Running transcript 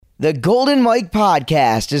The Golden Mike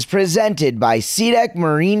Podcast is presented by SeaDek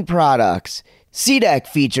Marine Products. SeaDek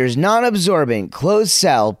features non-absorbent,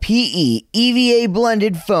 closed-cell, PE, EVA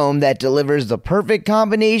blended foam that delivers the perfect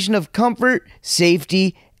combination of comfort,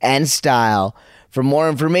 safety, and style. For more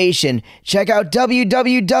information, check out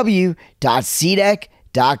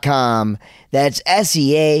www.seadek.com. That's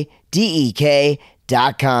SEADEK.com.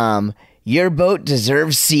 Your boat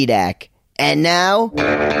deserves SeaDek. And now,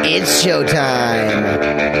 it's showtime.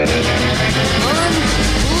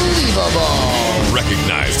 Unbelievable.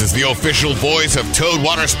 Recognized as the official voice of Toad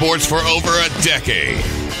Water Sports for over a decade,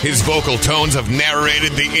 his vocal tones have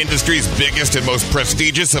narrated the industry's biggest and most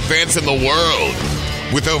prestigious events in the world.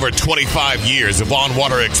 With over 25 years of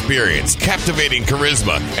on-water experience, captivating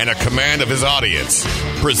charisma, and a command of his audience.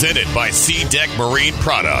 Presented by SeaDek Marine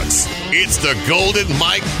Products, it's the Golden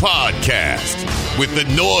Mike Podcast. With the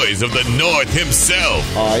noise of the North himself,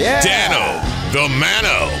 Dano, the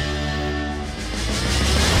Mano.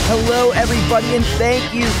 Hello, everybody, and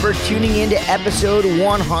thank you for tuning in to episode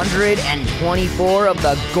 124 of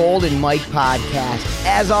the Golden Mike Podcast.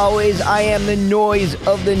 As always, I am the noise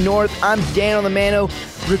of the North. I'm Dano the Mano,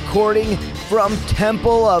 recording from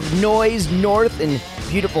Temple of Noise North in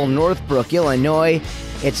beautiful Northbrook, Illinois.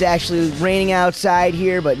 It's actually raining outside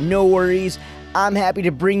here, but no worries. I'm happy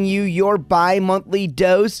to bring you your bi-monthly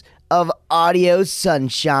dose of audio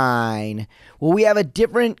sunshine. Well, we have a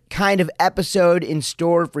different kind of episode in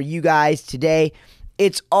store for you guys today.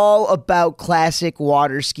 It's all about classic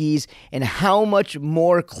water skis and how much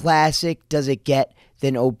more classic does it get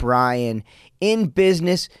than O'Brien. In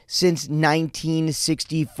business since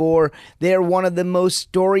 1964, they're one of the most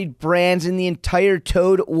storied brands in the entire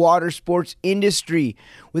towed water sports industry,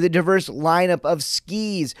 with a diverse lineup of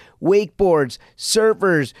skis, wakeboards,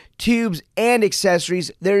 surfers, tubes, and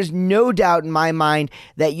accessories. There's no doubt in my mind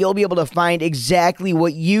that you'll be able to find exactly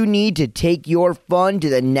what you need to take your fun to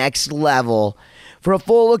the next level. For a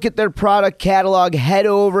full look at their product catalog, head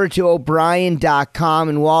over to O'Brien.com,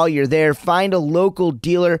 and while you're there, find a local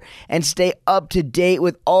dealer and stay up to date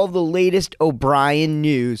with all the latest O'Brien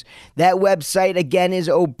news. That website, again, is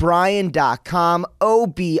O'Brien.com,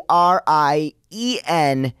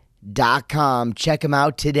 OBRIEN.com. Check them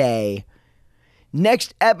out today.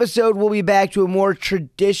 Next episode, we'll be back to a more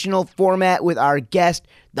traditional format with our guest,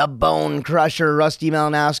 the Bone Crusher, Rusty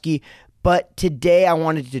Malinowski. But today I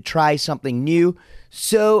wanted to try something new.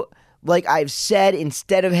 So, like I've said,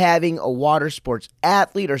 instead of having a water sports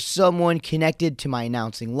athlete or someone connected to my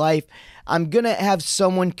announcing life, I'm going to have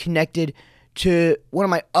someone connected to one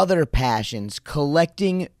of my other passions,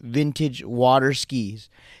 collecting vintage water skis.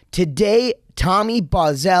 Today, Tommy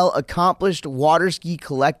Bawsel, accomplished water ski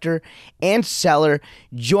collector and seller,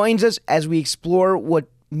 joins us as we explore what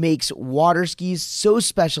makes water skis so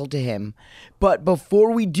special to him. But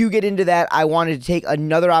before we do get into that, I wanted to take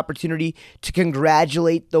another opportunity to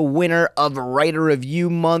congratulate the winner of Writer Review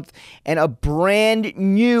Month and a brand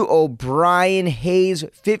new O'Brien Hayes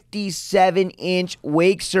 57-inch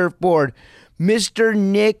wake surfboard, Mr.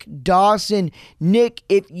 Nick Dawson. Nick,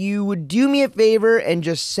 if you would do me a favor and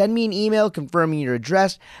just send me an email confirming your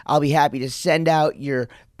address, I'll be happy to send out your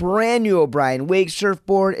brand new O'Brien wake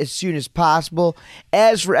surfboard as soon as possible.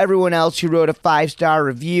 As for everyone else who wrote a 5-star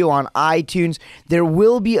review on iTunes, there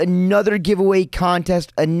will be another giveaway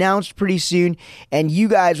contest announced pretty soon, and you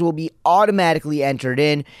guys will be automatically entered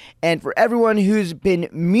in. And for everyone who's been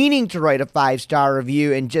meaning to write a 5-star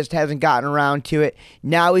review and just hasn't gotten around to it,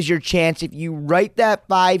 now is your chance. If you write that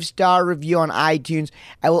 5-star review on iTunes,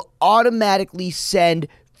 I will automatically send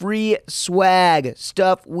free swag,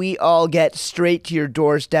 stuff we all get straight to your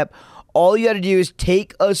doorstep. All you got to do is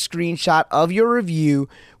take a screenshot of your review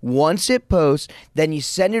once it posts, then you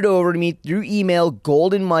send it over to me through email,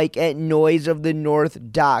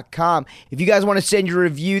 goldenmike@noiseofthenorth.com. If you guys want to send your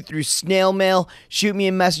review through snail mail, shoot me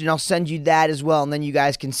a message and I'll send you that as well, and then you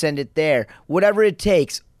guys can send it there. Whatever it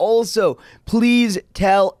takes. Also, please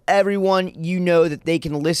tell everyone you know that they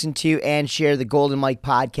can listen to and share the Golden Mike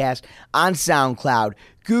Podcast on SoundCloud,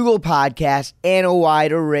 Google Podcasts, and a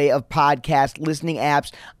wide array of podcast listening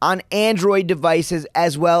apps on Android devices,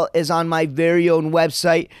 as well as on my very own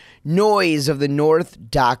website,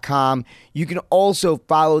 noiseofthenorth.com. You can also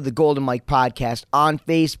follow the Golden Mike Podcast on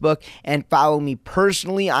Facebook and follow me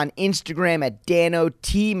personally on Instagram at Dano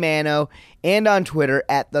T Mano and on Twitter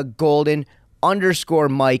at the Golden_Mike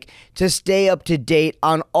to stay up to date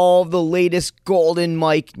on all the latest Golden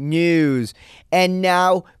Mike news. And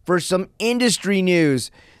now for some industry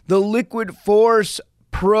news. The Liquid Force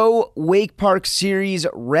Pro Wake Park Series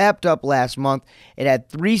wrapped up last month. It had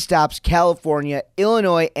 3 stops: California,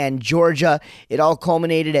 Illinois, and Georgia. It all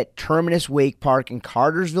culminated at Terminus Wake Park in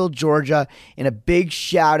Cartersville, Georgia. And a big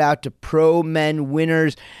shout out to Pro Men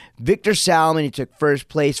winners. Victor Salomon, he took first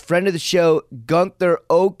place. Friend of the show, Gunther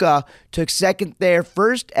Oka, took second there,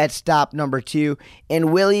 first at stop number 2.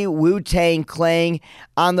 And Willie Wu-Tang Klang.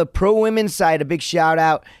 On the pro women's side, a big shout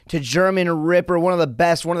out to German Ripper, one of the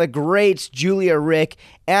best, one of the greats, Julia Rick,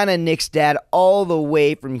 Anna Nickstad, all the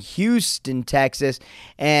way from Houston, Texas.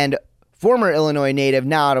 And former Illinois native,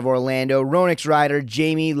 now out of Orlando, Ronix rider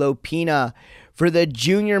Jamie Lopina. For the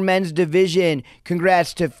junior men's division,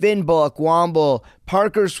 congrats to Finn Bullock Womble,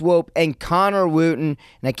 Parker Swope, and Connor Wooten.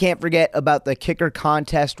 And I can't forget about the kicker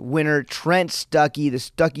contest winner, Trent Stuckey, the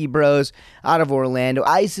Stuckey Bros out of Orlando.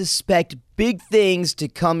 I suspect big things to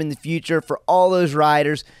come in the future for all those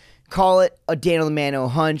riders. Call it a Dano the Mano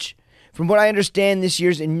hunch. From what I understand, this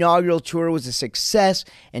year's inaugural tour was a success,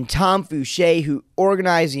 and Tom Fouché, who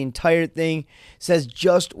organized the entire thing, says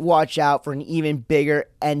just watch out for an even bigger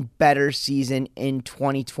and better season in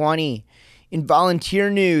 2020. In volunteer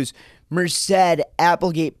news, Merced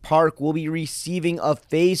Applegate Park will be receiving a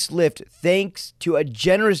facelift thanks to a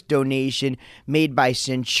generous donation made by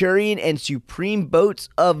Centurion and Supreme Boats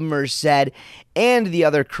of Merced and the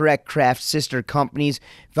other Correct Craft sister companies.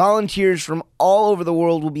 Volunteers from all over the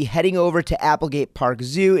world will be heading over to Applegate Park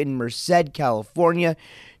Zoo in Merced, California,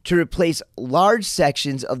 to replace large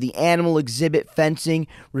sections of the animal exhibit fencing,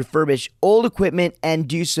 refurbish old equipment, and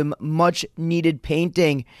do some much-needed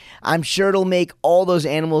painting. I'm sure it'll make all those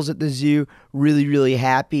animals at the zoo really, really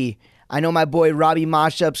happy. I know my boy Robbie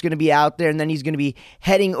Moshup's going to be out there, and then he's going to be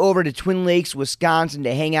heading over to Twin Lakes, Wisconsin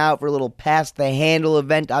to hang out for a little Pass the Handle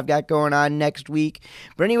event I've got going on next week.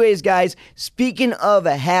 But anyways, guys, speaking of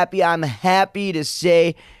happy, I'm happy to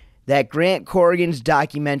say that Grant Corrigan's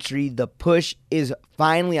documentary, The Push, is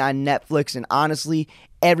finally on Netflix, and honestly,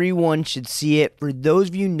 everyone should see it. For those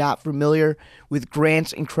of you not familiar with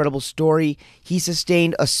Grant's incredible story, he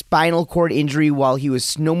sustained a spinal cord injury while he was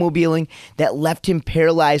snowmobiling that left him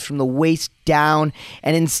paralyzed from the waist down,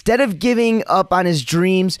 and instead of giving up on his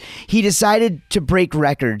dreams, he decided to break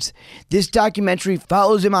records. This documentary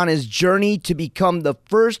follows him on his journey to become the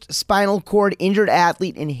first spinal cord injured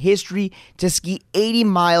athlete in history to ski 80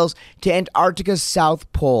 miles to Antarctica's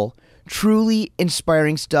South Pole. Truly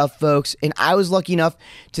inspiring stuff, folks, and I was lucky enough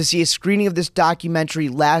to see a screening of this documentary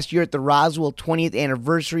last year at the Roswell 20th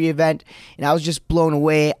anniversary event, and I was just blown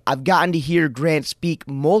away. I've gotten to hear Grant speak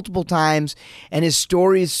multiple times, and his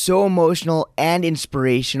story is so emotional and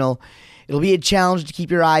inspirational. It'll be a challenge to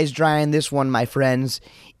keep your eyes dry on this one, my friends.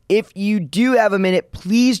 If you do have a minute,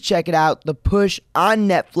 please check it out, The Push on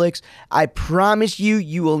Netflix. I promise you,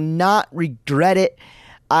 you will not regret it.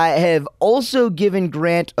 I have also given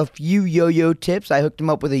Grant a few yo-yo tips. I hooked him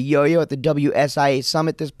up with a yo-yo at the WSIA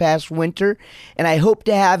Summit this past winter, and I hope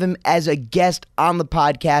to have him as a guest on the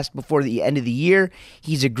podcast before the end of the year.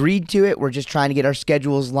 He's agreed to it. We're just trying to get our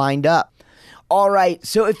schedules lined up. All right,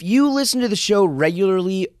 so if you listen to the show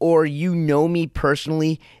regularly or you know me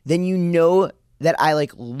personally, then you know that I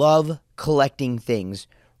love collecting things.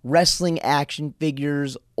 Wrestling action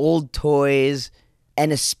figures, old toys,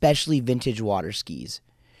 and especially vintage water skis.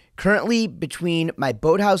 Currently, between my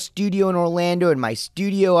boathouse studio in Orlando and my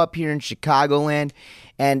studio up here in Chicagoland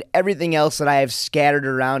and everything else that I have scattered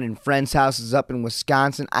around in friends' houses up in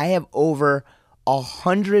Wisconsin, I have over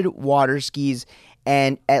 100 water skis,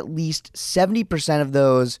 and at least 70% of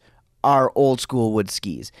those are old school wood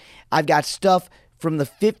skis. I've got stuff from the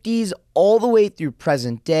 50s all the way through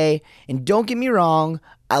present day, and don't get me wrong,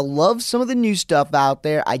 I love some of the new stuff out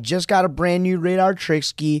there. I just got a brand new Radar trick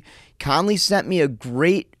ski. Conley sent me a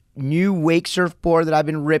great new wake surfboard that I've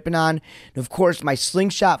been ripping on. And of course, my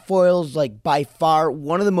slingshot foil is by far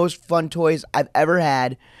one of the most fun toys I've ever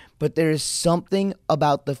had. But there is something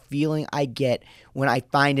about the feeling I get when I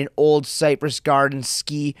find an old Cypress Garden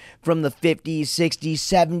ski from the 50s, 60s,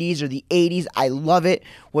 70s, or the 80s. I love it,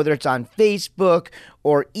 whether it's on Facebook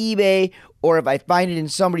or eBay, or if I find it in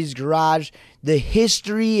somebody's garage. The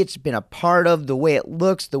history it's been a part of, the way it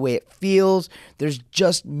looks, the way it feels, there's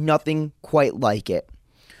just nothing quite like it.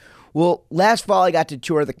 Well, last fall I got to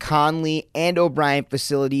tour the Conley and O'Brien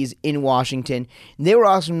facilities in Washington, and they were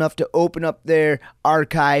awesome enough to open up their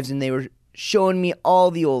archives, and they were showing me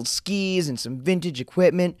all the old skis and some vintage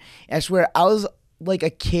equipment. I swear, I was like a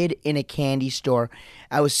kid in a candy store.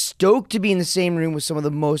 I was stoked to be in the same room with some of the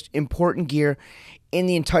most important gear in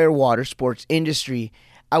the entire water sports industry.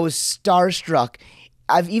 I was starstruck.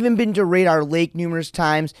 I've even been to Radar Lake numerous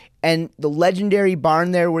times, and the legendary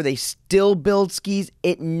barn there where they still build skis,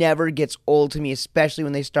 it never gets old to me, especially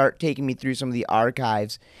when they start taking me through some of the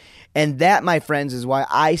archives. And that, my friends, is why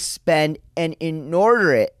I spend an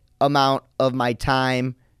inordinate amount of my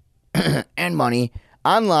time and money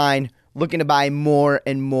online looking to buy more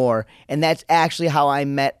and more. And that's actually how I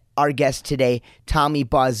met our guest today, Tommy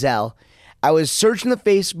Bawsel. I was searching the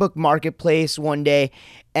Facebook Marketplace one day,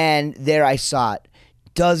 and there I saw it.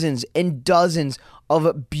 Dozens and dozens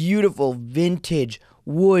of beautiful vintage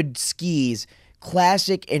wood skis,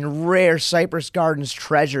 classic and rare Cypress Gardens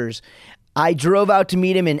treasures. I drove out to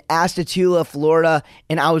meet him in Astatula, Florida,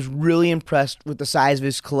 and I was really impressed with the size of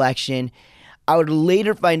his collection. I would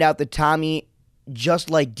later find out that Tommy just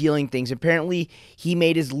liked dealing things. Apparently, he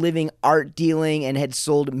made his living art dealing and had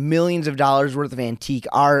sold millions of dollars worth of antique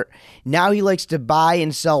art. Now he likes to buy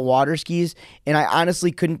and sell water skis, and I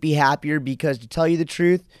honestly couldn't be happier because, to tell you the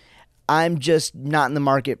truth, I'm just not in the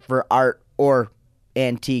market for art or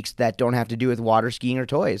antiques that don't have to do with water skiing or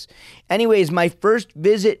toys. Anyways, my first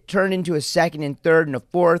visit turned into a second and third and a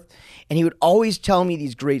fourth, and he would always tell me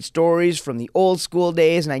these great stories from the old school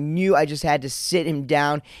days, and I knew I just had to sit him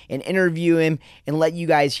down and interview him and let you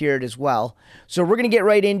guys hear it as well. So we're going to get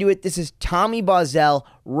right into it. This is Tommy Bawsel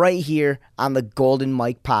right here on the Golden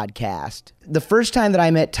Mike Podcast. The first time that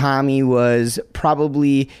I met Tommy was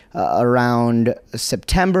probably around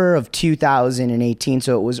September of 2018,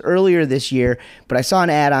 so it was earlier this year, but I saw an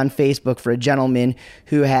ad on Facebook for a gentleman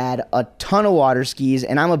who had a ton of water skis,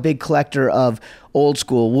 and I'm a big collector of old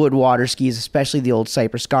school wood water skis, especially the old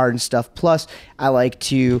Cypress Garden stuff. Plus, I like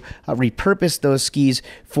to repurpose those skis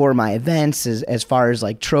for my events as far as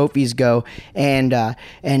like trophies go, and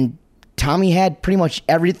Tommy had pretty much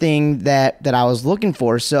everything that I was looking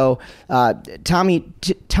for. So, Tommy,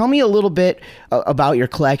 tell me a little bit about your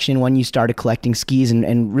collection, when you started collecting skis,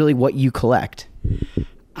 and really what you collect.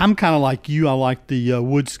 I'm kind of like you. I like the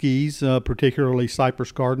wood skis, particularly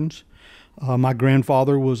Cypress Gardens. My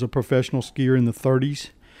grandfather was a professional skier in the 30s,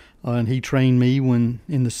 and he trained me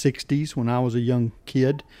in the 60s when I was a young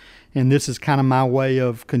kid. And this is kind of my way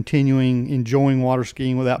of continuing enjoying water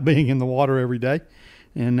skiing without being in the water every day.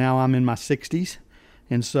 And now I'm in my 60s,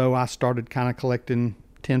 and so I started kind of collecting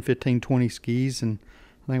 10, 15, 20 skis, and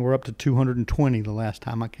I think we're up to 220 the last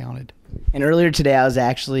time I counted. And earlier today, I was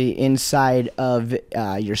actually inside of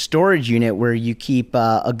your storage unit where you keep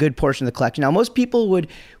a good portion of the collection. Now, most people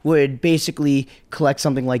would basically collect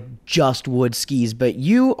something like just wood skis, but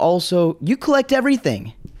you collect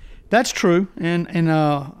everything. That's true, and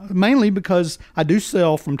mainly because I do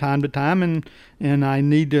sell from time to time, and I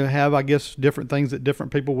need to have, I guess, different things that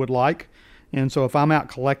different people would like. And so if I'm out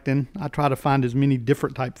collecting, I try to find as many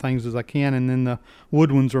different type things as I can, and then the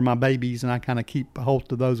wood ones are my babies, and I kind of keep a hold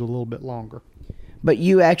of those a little bit longer. But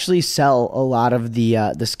you actually sell a lot of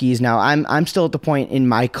the skis now. I'm still at the point in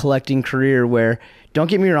my collecting career where, don't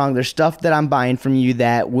get me wrong, there's stuff that I'm buying from you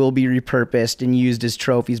that will be repurposed and used as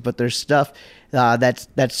trophies, but there's stuff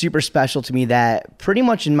that's super special to me that pretty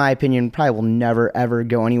much, in my opinion, probably will never, ever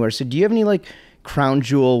go anywhere. So do you have any like crown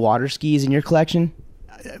jewel water skis in your collection?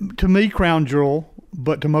 To me, crown jewel,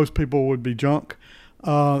 but to most people would be junk.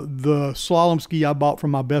 The slalom ski I bought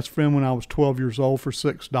from my best friend when I was 12 years old for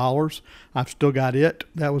 $6. I've still got it.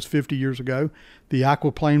 That was 50 years ago. The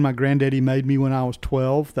aquaplane my granddaddy made me when I was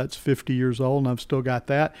 12. That's 50 years old, and I've still got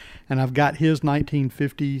that. And I've got his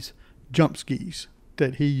 1950s jump skis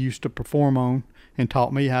that he used to perform on and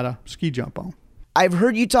taught me how to ski jump on. I've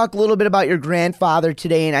heard you talk a little bit about your grandfather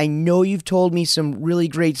today, and I know you've told me some really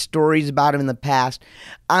great stories about him in the past.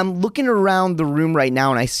 I'm looking around the room right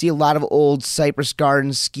now, and I see a lot of old Cypress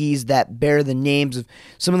Garden skis that bear the names of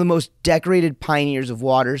some of the most decorated pioneers of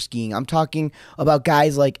water skiing. I'm talking about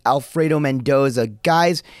guys like Alfredo Mendoza,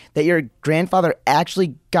 guys that your grandfather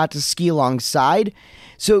actually got to ski alongside.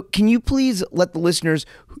 So can you please let the listeners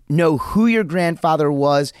know who your grandfather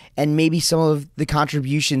was and maybe some of the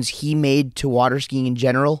contributions he made to water skiing in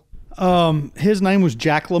general? His name was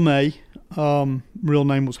Jack LeMay. Real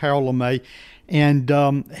name was Harold LeMay. And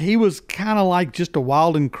he was kind of like just a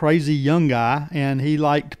wild and crazy young guy, and he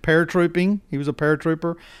liked paratrooping. He was a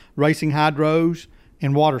paratrooper, racing hydros,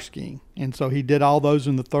 and water skiing. And so he did all those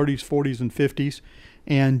in the 30s, 40s, and 50s.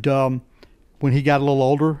 And when he got a little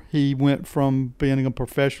older, he went from being a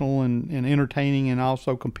professional and entertaining and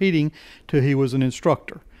also competing to he was an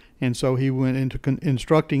instructor. And so he went into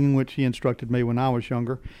instructing, which he instructed me when I was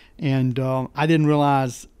younger. And I didn't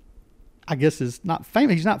realize, I guess he's not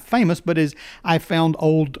famous, but I found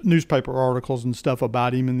old newspaper articles and stuff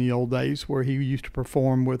about him in the old days where he used to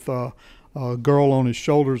perform with a girl on his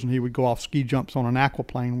shoulders, and he would go off ski jumps on an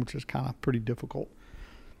aquaplane, which is kind of pretty difficult.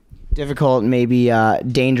 Difficult, maybe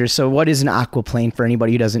dangerous. So what is an aquaplane for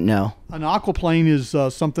anybody who doesn't know? An aquaplane is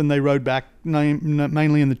something they rode back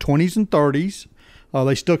mainly in the 20s and 30s.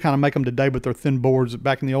 They still kind of make them today, but they're thin boards.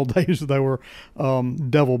 Back in the old days, they were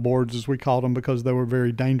devil boards, as we called them, because they were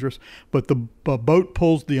very dangerous. But the boat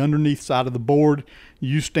pulls the underneath side of the board.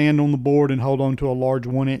 You stand on the board and hold on to a large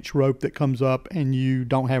 1-inch rope that comes up, and you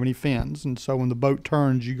don't have any fins. And so when the boat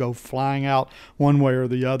turns, you go flying out one way or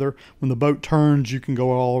the other. When the boat turns, you can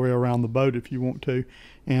go all the way around the boat if you want to.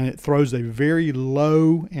 And it throws a very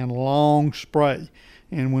low and long spray.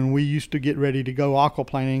 And when we used to get ready to go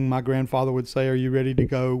aquaplaning, my grandfather would say, "Are you ready to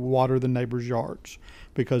go water the neighbors' yards?"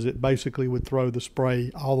 Because it basically would throw the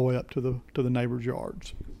spray all the way up to the neighbors'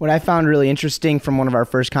 yards. What I found really interesting from one of our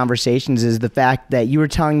first conversations is the fact that you were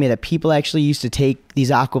telling me that people actually used to take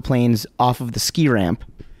these aquaplanes off of the ski ramp.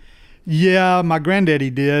 Yeah, my granddaddy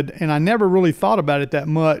did, and I never really thought about it that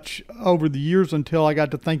much over the years until I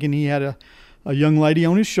got to thinking he had a young lady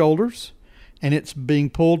on his shoulders, and it's being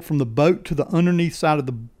pulled from the boat to the underneath side of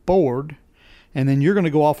the board, and then you're going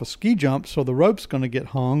to go off a ski jump, so the rope's going to get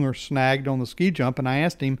hung or snagged on the ski jump. And I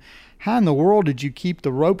asked him, how in the world did you keep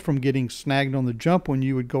the rope from getting snagged on the jump when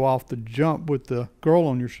you would go off the jump with the girl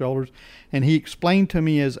on your shoulders? And he explained to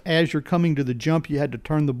me as you're coming to the jump, you had to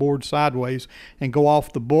turn the board sideways and go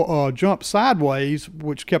off the jump sideways,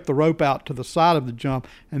 which kept the rope out to the side of the jump.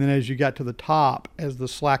 And then as you got to the top, as the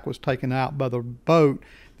slack was taken out by the boat,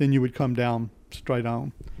 then you would come down straight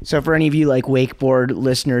on. So for any of you like wakeboard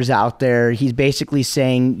listeners out there, he's basically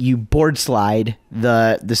saying you board slide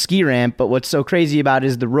the ski ramp, but what's so crazy about it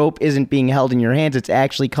is the rope isn't being held in your hands, it's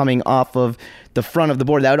actually coming off of the front of the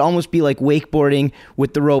board. That would almost be like wakeboarding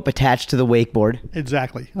with the rope attached to the wakeboard.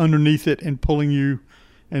 Exactly, underneath it and pulling you,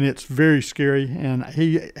 and it's very scary. And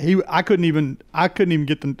I couldn't even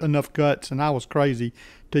get enough guts, and I was crazy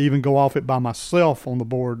to even go off it by myself on the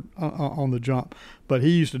board on the jump. But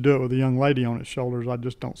he used to do it with a young lady on his shoulders. I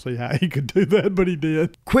just don't see how he could do that, but he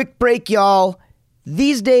did. Quick break, y'all.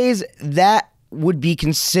 These days, that would be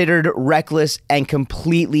considered reckless and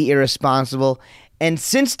completely irresponsible. And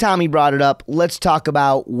since Tommy brought it up, let's talk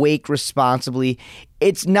about wake responsibly.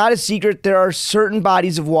 It's not a secret there are certain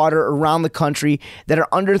bodies of water around the country that are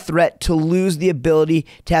under threat to lose the ability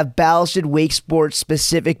to have ballasted wake sports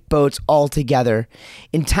specific boats altogether.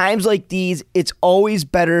 In times like these, it's always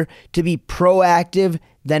better to be proactive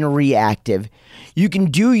than reactive. You can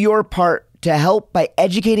do your part to help by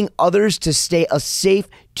educating others to stay a safe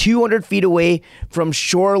 200 feet away from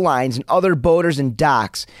shorelines and other boaters and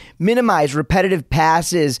docks. Minimize repetitive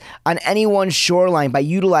passes on any one shoreline by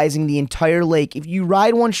utilizing the entire lake. If you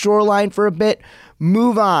ride one shoreline for a bit,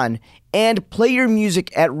 move on. And play your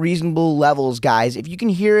music at reasonable levels, guys. If you can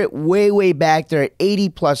hear it way, way back there at 80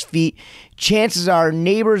 plus feet, chances are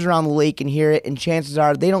neighbors around the lake can hear it, and chances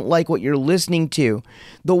are they don't like what you're listening to.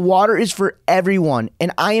 The water is for everyone,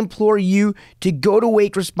 and I implore you to go to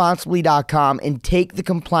wakeresponsibly.com and take the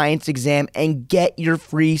compliance exam and get your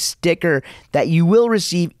free sticker that you will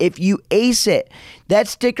receive if you ace it. That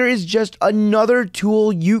sticker is just another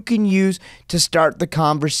tool you can use to start the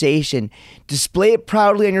conversation. Display it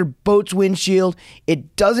proudly on your boat's windshield.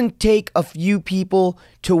 It doesn't take a few people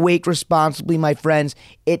to wake responsibly, my friends.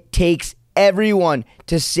 It takes everyone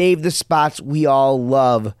to save the spots we all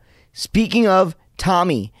love. Speaking of,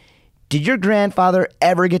 Tommy, did your grandfather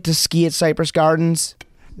ever get to ski at Cypress Gardens?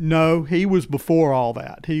 No, he was before all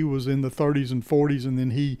that. He was in the 30s and 40s, and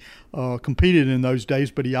then he competed in those days,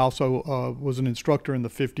 but he also was an instructor in the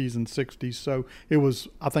 50s and 60s. So it was,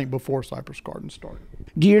 I think, before Cypress Gardens started.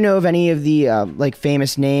 Do you know of any of the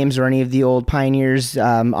famous names or any of the old pioneers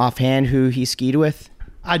offhand who he skied with?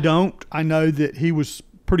 I don't. I know that he was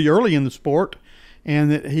pretty early in the sport, and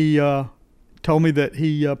that he told me that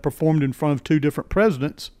he performed in front of 2 different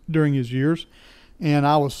presidents during his years, and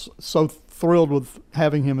I was so thrilled with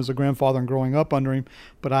having him as a grandfather and growing up under him,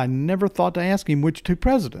 but I never thought to ask him which 2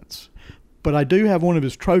 presidents. But I do have one of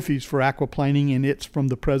his trophies for aquaplaning, and it's from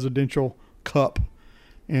the Presidential Cup.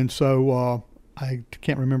 And so I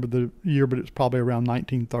can't remember the year, but it's probably around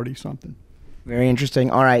 1930-something. Very interesting.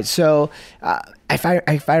 All right, so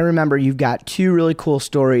if I remember, you've got 2 really cool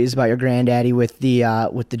stories about your granddaddy with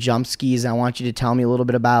the jump skis. I want you to tell me a little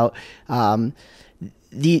bit about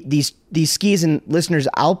these these skis, and listeners,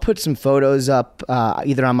 I'll put some photos up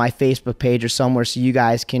either on my Facebook page or somewhere so you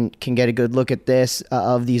guys can get a good look at this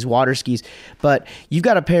of these water skis. But you've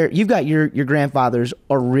got your grandfather's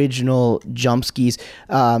original jump skis,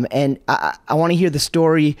 and I want to hear the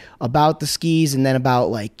story about the skis and then about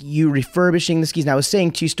like you refurbishing the skis. And I was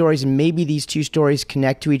saying two stories, and maybe these two stories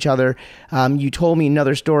connect to each other. You told me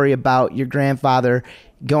another story about your grandfather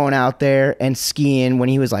going out there and skiing when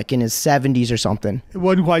he was like in his 70s or something. It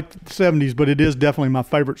wasn't quite the 70s, but it is definitely my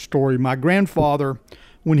favorite story. My grandfather,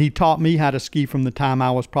 when he taught me how to ski from the time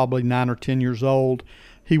I was probably 9 or 10 years old,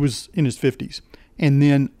 he was in his 50s. And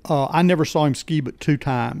then I never saw him ski but 2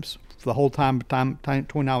 times. The whole time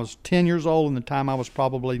when I was 10 years old and the time I was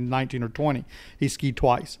probably 19 or 20, he skied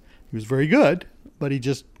twice. He was very good, but he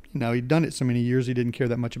just, he'd done it so many years, he didn't care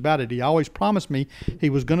that much about it. He always promised me he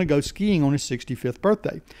was going to go skiing on his 65th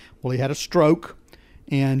birthday. Well, he had a stroke,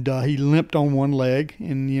 and he limped on one leg,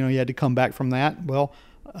 and, he had to come back from that. Well,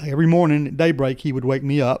 every morning at daybreak, he would wake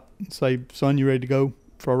me up and say, "Son, you ready to go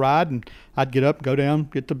for a ride?" And I'd get up, go down,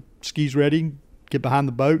 get the skis ready, get behind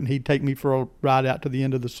the boat, and he'd take me for a ride out to the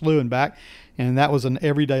end of the slough and back. And that was an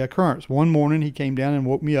everyday occurrence. One morning, he came down and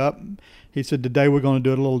woke me up. He said, "Today we're going to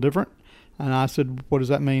do it a little different." And I said, "What does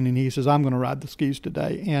that mean?" And he says, "I'm going to ride the skis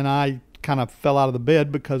today." And I kind of fell out of the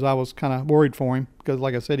bed because I was kind of worried for him because,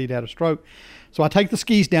 like I said, he'd had a stroke. So I take the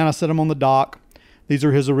skis down. I set them on the dock. These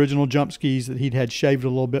are his original jump skis that he'd had shaved a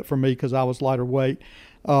little bit for me because I was lighter weight.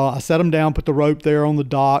 I set them down, put the rope there on the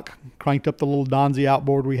dock, cranked up the little Donzi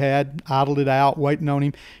outboard we had, idled it out, waiting on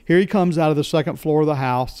him. Here he comes out of the second floor of the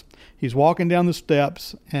house. He's walking down the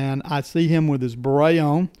steps, and I see him with his beret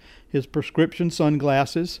on, his prescription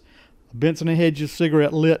sunglasses, Benson & Hedges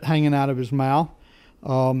cigarette lit hanging out of his mouth,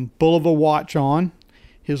 bull of a watch on,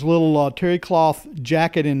 his little terry cloth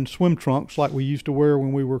jacket and swim trunks like we used to wear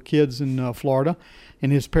when we were kids in Florida,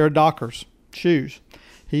 and his pair of Dockers shoes.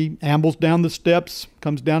 He ambles down the steps,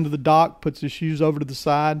 comes down to the dock, puts his shoes over to the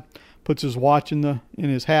side, puts his watch in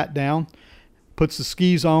his hat down, puts the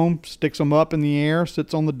skis on, sticks them up in the air,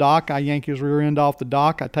 sits on the dock. I yank his rear end off the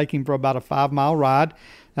dock. I take him for about a 5-mile ride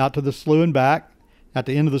out to the slough and back. At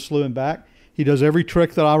the end of the slough and back, he does every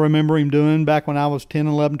trick that I remember him doing back when I was 10,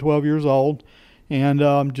 11, 12 years old.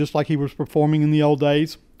 And just like he was performing in the old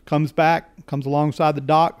days, comes back, comes alongside the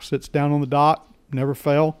dock, sits down on the dock, never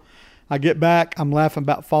fell. I get back, I'm laughing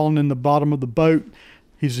about falling in the bottom of the boat.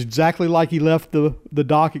 He's exactly like he left the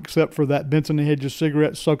dock except for that Benson & Hedges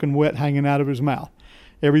cigarette soaking wet hanging out of his mouth.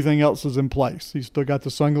 Everything else is in place. He's still got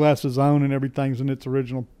the sunglasses on and everything's in its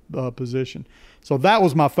original position. So that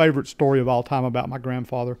was my favorite story of all time about my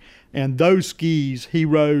grandfather. And those skis he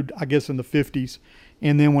rode, I guess, in the 50s.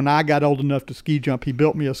 And then when I got old enough to ski jump, he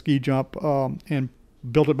built me a ski jump and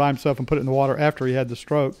built it by himself and put it in the water after he had the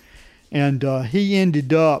stroke. And he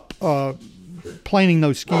ended up planing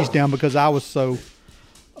those skis down because I was so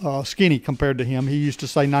skinny compared to him. He used to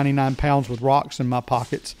say 99 pounds with rocks in my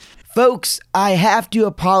pockets. Folks, I have to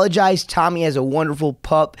apologize. Tommy has a wonderful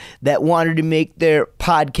pup that wanted to make their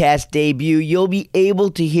podcast debut. You'll be able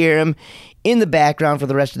to hear him in the background for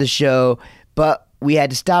the rest of the show, but we had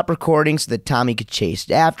to stop recording so that Tommy could chase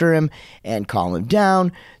after him and calm him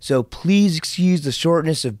down. So please excuse the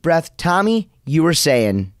shortness of breath. Tommy, you were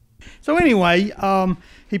saying. So anyway,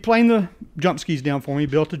 he planed the jump skis down for me,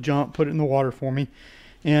 built a jump, put it in the water for me,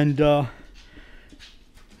 and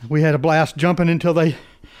we had a blast jumping until they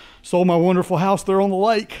sold my wonderful house there on the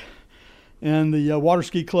lake. And the water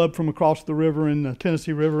ski club from across the river in the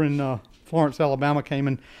Tennessee River in Florence, Alabama came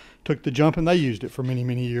and took the jump, and they used it for many,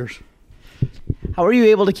 many years. How were you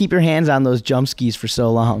able to keep your hands on those jump skis for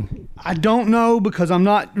so long? I don't know, because I'm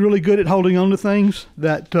not really good at holding on to things.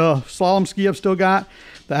 That slalom ski I've still got,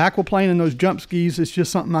 the aquaplane and those jump skis, it's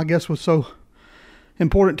just something I guess was so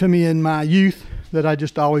important to me in my youth that I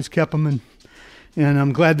just always kept them, and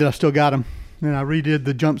I'm glad that I still got them. And I redid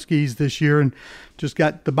the jump skis this year and just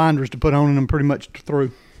got the binders to put on, and I'm pretty much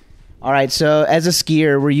through. All right, so as a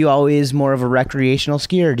skier, were you always more of a recreational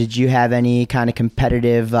skier, or did you have any kind of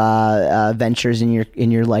competitive ventures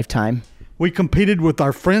in your lifetime? We competed with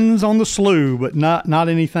our friends on the slough, but not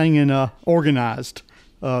anything in organized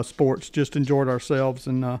sports, just enjoyed ourselves.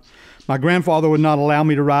 And my grandfather would not allow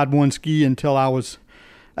me to ride one ski until I was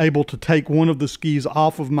able to take one of the skis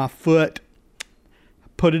off of my foot,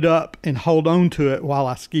 put it up, and hold on to it while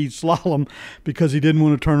I skied slalom, because he didn't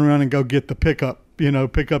want to turn around and go get the pick up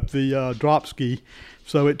the drop ski.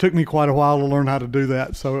 So it took me quite a while to learn how to do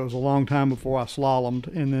that. So it was a long time before I slalomed.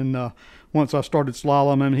 And then once I started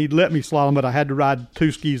slaloming, he'd let me slalom, but I had to ride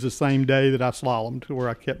 2 skis the same day that I slalomed, to where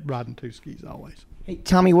I kept riding 2 skis always. Hey,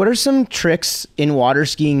 Tommy, what are some tricks in water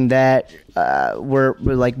skiing that were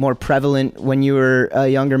like more prevalent when you were a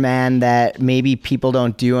younger man that maybe people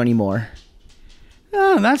don't do anymore?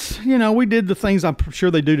 We did the things I'm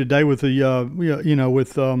sure they do today with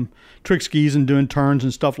the, trick skis and doing turns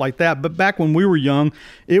and stuff like that. But back when we were young,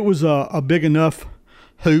 it was a big enough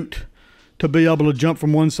hoot to be able to jump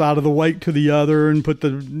from one side of the wake to the other and put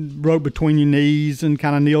the rope between your knees and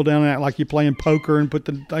kind of kneel down and act like you're playing poker and put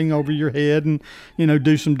the thing over your head and,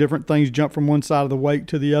 do some different things, jump from one side of the wake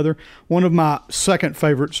to the other. One of my second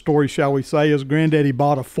favorite stories, shall we say, is Granddaddy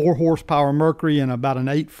bought a 4-horsepower Mercury and about an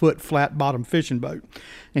 8-foot flat bottom fishing boat.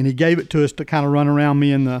 And he gave it to us to kind of run around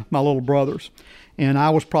me and my little brothers. And I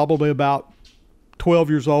was probably about 12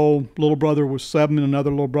 years old. Little brother was 7 and another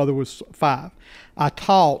little brother was 5. I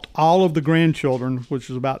taught all of the grandchildren, which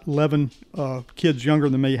was about 11 kids younger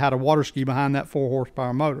than me, how to water ski behind that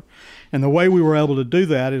 4-horsepower motor. And the way we were able to do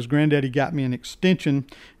that is Granddaddy got me an extension,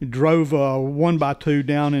 drove a 1x2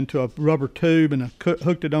 down into a rubber tube and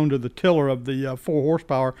hooked it onto the tiller of the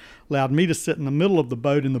 4-horsepower, allowed me to sit in the middle of the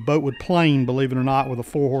boat, and the boat would plane, believe it or not, with a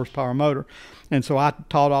 4-horsepower motor. And so I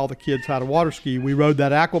taught all the kids how to water ski. We rode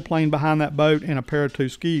that aquaplane behind that boat and a pair of 2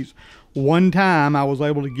 skis. One time I was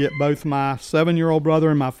able to get both my 7-year-old brother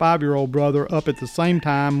and my 5-year-old brother up at the same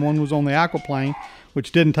time. One was on the aquaplane,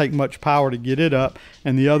 which didn't take much power to get it up,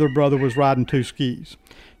 and the other brother was riding 2 skis.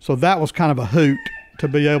 So that was kind of a hoot to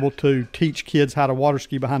be able to teach kids how to water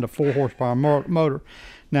ski behind a 4-horsepower motor.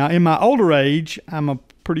 Now, in my older age, I'm a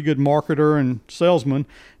pretty good marketer and salesman,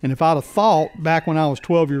 and if I'd have thought back when I was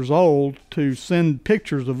 12 years old to send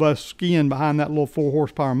pictures of us skiing behind that little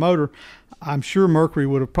 4-horsepower motor, I'm sure Mercury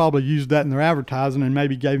would have probably used that in their advertising and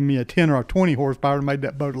maybe gave me a 10 or a 20 horsepower to make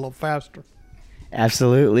that boat a little faster.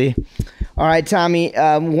 Absolutely. All right, Tommy,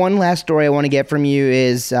 one last story I want to get from you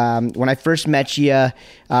is when I first met you,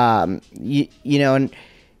 and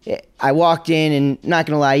I walked in, and not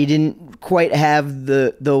going to lie, you didn't quite have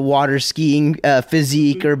the water skiing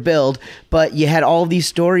physique or build, but you had all these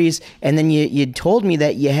stories, and then you told me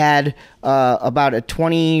that you had about a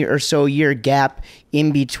 20 or so year gap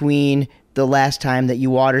in between the last time that you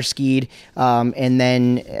water skied, and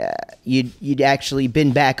then you'd actually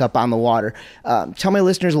been back up on the water. Tell my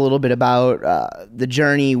listeners a little bit about the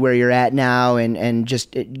journey where you're at now and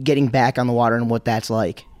just getting back on the water and what that's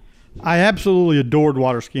like. I absolutely adored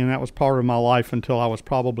water skiing. That was part of my life until I was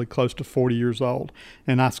probably close to 40 years old.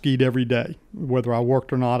 And I skied every day. Whether I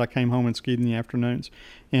worked or not, I came home and skied in the afternoons.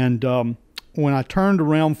 And when I turned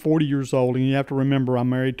around 40 years old, and you have to remember I'm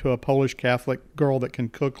married to a Polish Catholic girl that can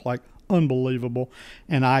cook like unbelievable,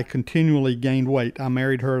 and I continually gained weight. I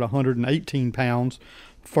married her at 118 pounds.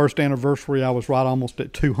 First anniversary, I was right almost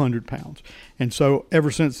at 200 pounds. And so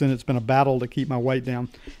ever since then, it's been a battle to keep my weight down.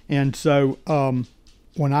 And so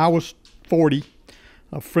when I was 40,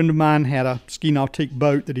 a friend of mine had a ski nautique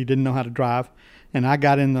boat that he didn't know how to drive, and I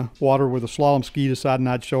got in the water with a slalom ski, deciding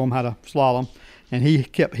I'd show him how to slalom. And he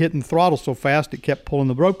kept hitting the throttle so fast it kept pulling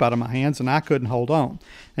the rope out of my hands, and I couldn't hold on.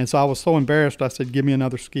 And so I was so embarrassed, I said, give me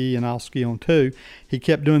another ski and I'll ski on 2. He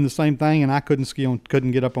kept doing the same thing, and I couldn't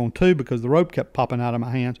get up on 2 because the rope kept popping out of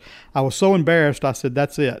my hands. I was so embarrassed, I said,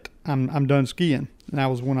 that's it. I'm done skiing. And that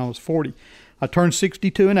was when I was 40. I turned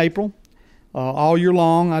 62 in April. All year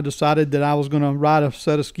long, I decided that I was going to ride a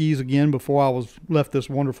set of skis again before I left this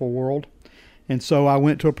wonderful world. And so I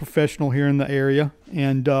went to a professional here in the area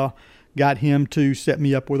and got him to set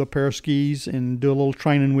me up with a pair of skis and do a little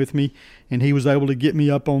training with me. And he was able to get me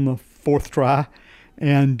up on the 4th try,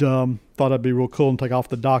 and thought I'd be real cool and take off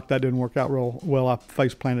the dock. That didn't work out real well. I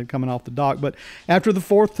face planted coming off the dock. But after the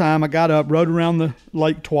 4th time, I got up, rode around the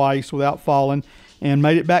lake twice without falling, and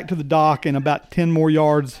made it back to the dock in about 10 more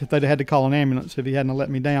yards. If they'd had to call an ambulance if he hadn't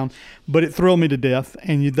let me down. But it thrilled me to death,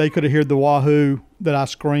 and they could have heard the wahoo that I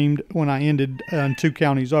screamed when I ended 2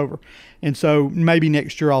 counties over. And so maybe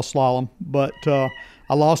next year I'll slalom, but I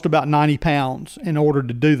lost about 90 pounds in order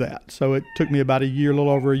to do that. So it took me about a little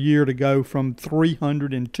over a year to go from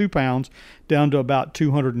 302 pounds down to about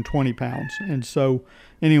 220 pounds. And so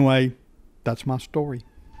anyway, that's my story.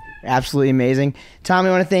 Absolutely amazing. Tommy,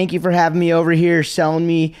 I want to thank you for having me over here, selling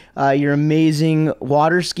me your amazing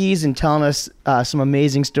water skis and telling us some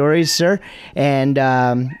amazing stories, sir. And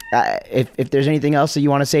if there's anything else that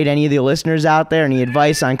you want to say to any of the listeners out there, any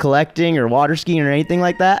advice on collecting or water skiing or anything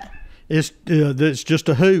like that? It's just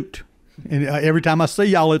a hoot. And every time I see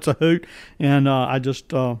y'all, it's a hoot. And I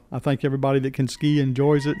thank everybody that can ski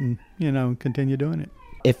enjoys it and, continue doing it.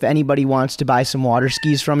 If anybody wants to buy some water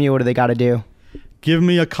skis from you, what do they got to do? Give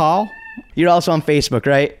me a call. You're also on Facebook,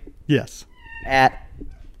 right? Yes. At?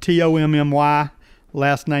 TOMMY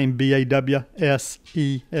last name Bawsel,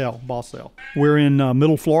 Bawsel. We're in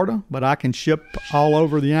Middle Florida, but I can ship all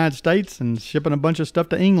over the United States and shipping a bunch of stuff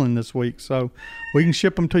to England this week, so we can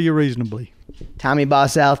ship them to you reasonably. Tommy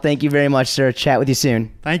Bawsel, thank you very much, sir. Chat with you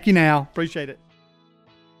soon. Thank you now. Appreciate it.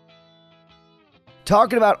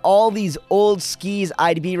 Talking about all these old skis,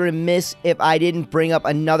 I'd be remiss if I didn't bring up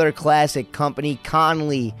another classic company,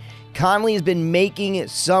 Conley. Conley has been making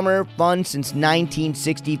summer fun since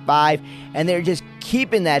 1965, and they're just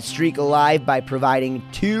keeping that streak alive by providing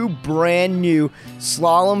 2 brand new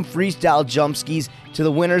slalom freestyle jump skis to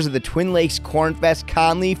the winners of the Twin Lakes Cornfest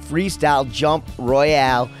Conley Freestyle Jump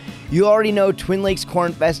Royale. You already know Twin Lakes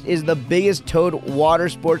Cornfest is the biggest towed water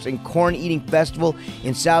sports and corn eating festival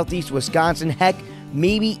in southeast Wisconsin, heck,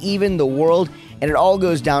 maybe even the world, and it all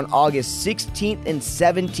goes down August 16th and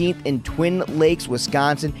 17th in Twin Lakes,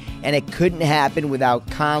 Wisconsin, and it couldn't happen without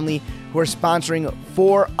Conley, who are sponsoring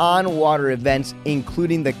 4 on-water events,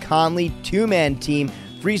 including the Conley 2-man team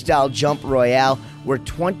Freestyle Jump Royale, where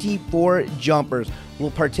 24 jumpers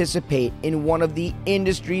will participate in one of the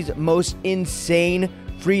industry's most insane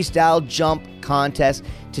freestyle jump contests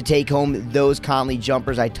to take home those Conley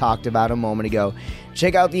jumpers I talked about a moment ago.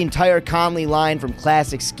 Check out the entire Conley line, from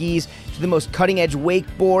classic skis to the most cutting-edge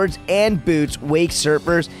wakeboards and boots, wake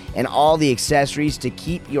surfers, and all the accessories to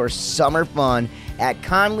keep your summer fun at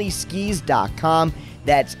conleyskis.com.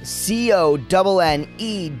 That's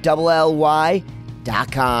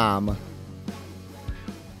CONNELLY.com.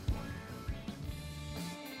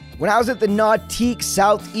 When I was at the Nautique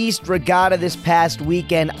Southeast Regatta this past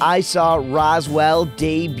weekend, I saw Roswell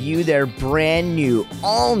debut their brand new,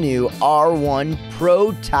 all-new R1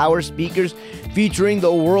 Pro Tower speakers featuring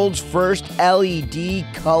the world's first LED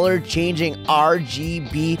color-changing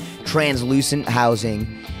RGB translucent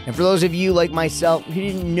housing. And for those of you like myself who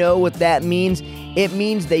didn't know what that means, it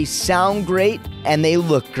means they sound great and they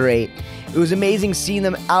look great. It was amazing seeing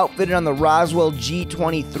them outfitted on the Roswell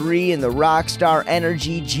G23 and the Rockstar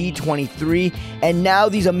Energy G23, and now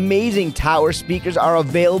these amazing tower speakers are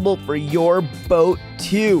available for your boat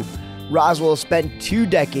too. Roswell spent 2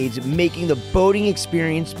 decades making the boating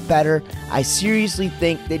experience better. I seriously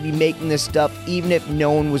think they'd be making this stuff even if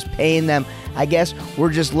no one was paying them. I guess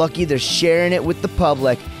we're just lucky they're sharing it with the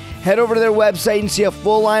public. Head over to their website and see a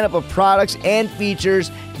full lineup of products and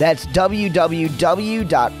features. That's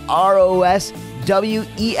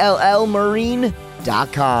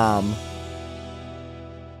www.roswellmarine.com.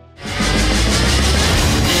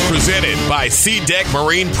 Presented by SeaDeck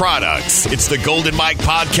Marine Products. It's the Golden Mike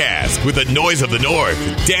Podcast with the noise of the North,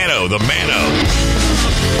 Dano the Mano.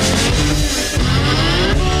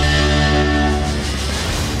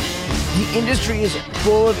 The industry is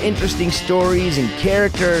full of interesting stories and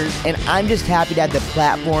characters, and I'm just happy to have the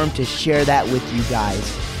platform to share that with you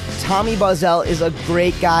guys. Tommy Bawsel is a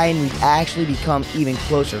great guy, and we've actually become even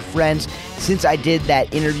closer friends since I did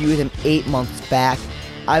that interview with him 8 months back.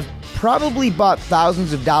 I've probably bought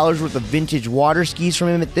thousands of dollars worth of vintage water skis from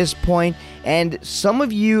him at this point, and some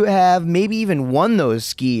of you have maybe even won those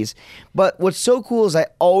skis. But what's so cool is I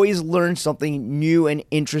always learn something new and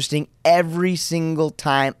interesting every single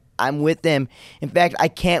time I'm with him. In fact, I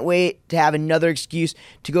can't wait to have another excuse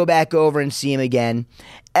to go back over and see him again.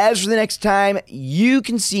 As for the next time you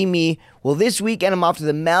can see me, well, this weekend I'm off to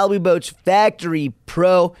the Malibu Boats Factory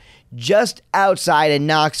Pro just outside of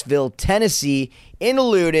Knoxville, Tennessee, in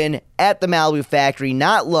Loudon at the Malibu Factory,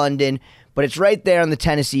 not London, but it's right there on the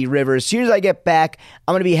Tennessee River. As soon as I get back,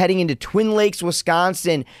 I'm going to be heading into Twin Lakes,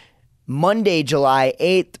 Wisconsin, Monday, July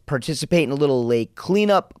 8th, participate in a little lake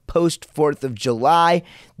cleanup post 4th of July.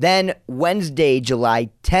 Then Wednesday, July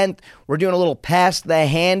 10th, we're doing a little Pass the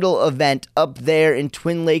Handle event up there in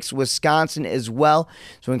Twin Lakes, Wisconsin as well.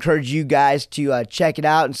 So I encourage you guys to check it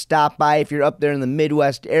out and stop by if you're up there in the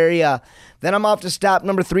Midwest area. Then I'm off to stop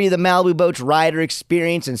number 3 of the Malibu Boats Rider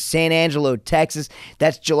Experience in San Angelo, Texas.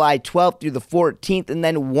 That's July 12th through the 14th. And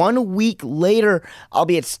then 1 week later, I'll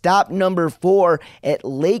be at stop number 4 at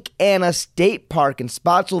Lake Anna State Park in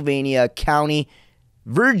Spotsylvania County,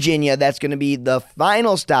 Virginia. That's going to be the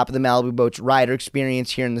final stop of the Malibu Boats Rider Experience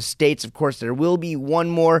here in the States. Of course, there will be one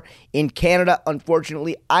more in Canada.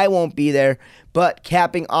 Unfortunately, I won't be there. But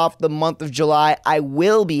capping off the month of July, I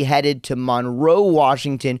will be headed to Monroe,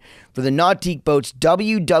 Washington for the Nautique Boats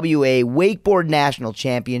WWA Wakeboard National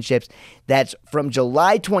Championships. That's from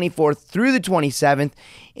July 24th through the 27th.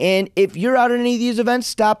 And if you're out at any of these events,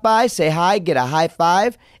 stop by, say hi, get a high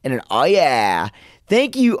five, and an oh yeah.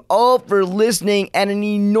 Thank you all for listening, and an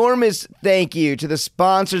enormous thank you to the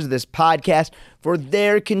sponsors of this podcast for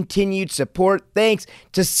their continued support. Thanks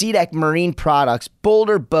to SeaDeck Marine Products,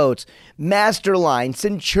 Boulder Boats, Masterline,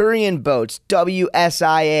 Centurion Boats,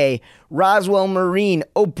 WSIA, Roswell Marine,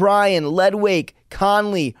 O'Brien, Leadwake,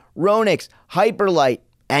 Conley, Ronix, Hyperlight,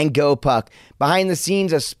 and GoPuck. Behind the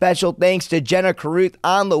scenes, a special thanks to Jenna Caruth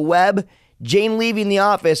on the web, Jane Levy in the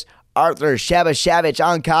office, Arthur Shabashavich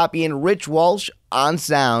on copy, and Rich Walsh on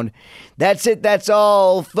sound. That's it. That's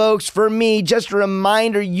all, folks. For me, just a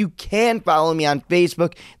reminder, you can follow me on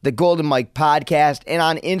Facebook, The Golden Mike Podcast, and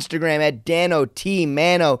on Instagram at Dano T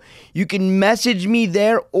Mano. You can message me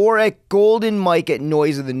there or at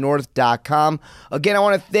goldenmike@noiseofthenorth.com. Again, I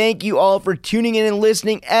want to thank you all for tuning in and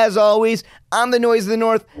listening. As always, I'm the Noise of the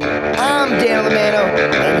North. I'm Dano Mano,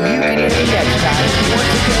 and you can hear me next time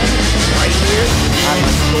once again right here on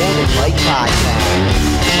the Golden Mike Podcast.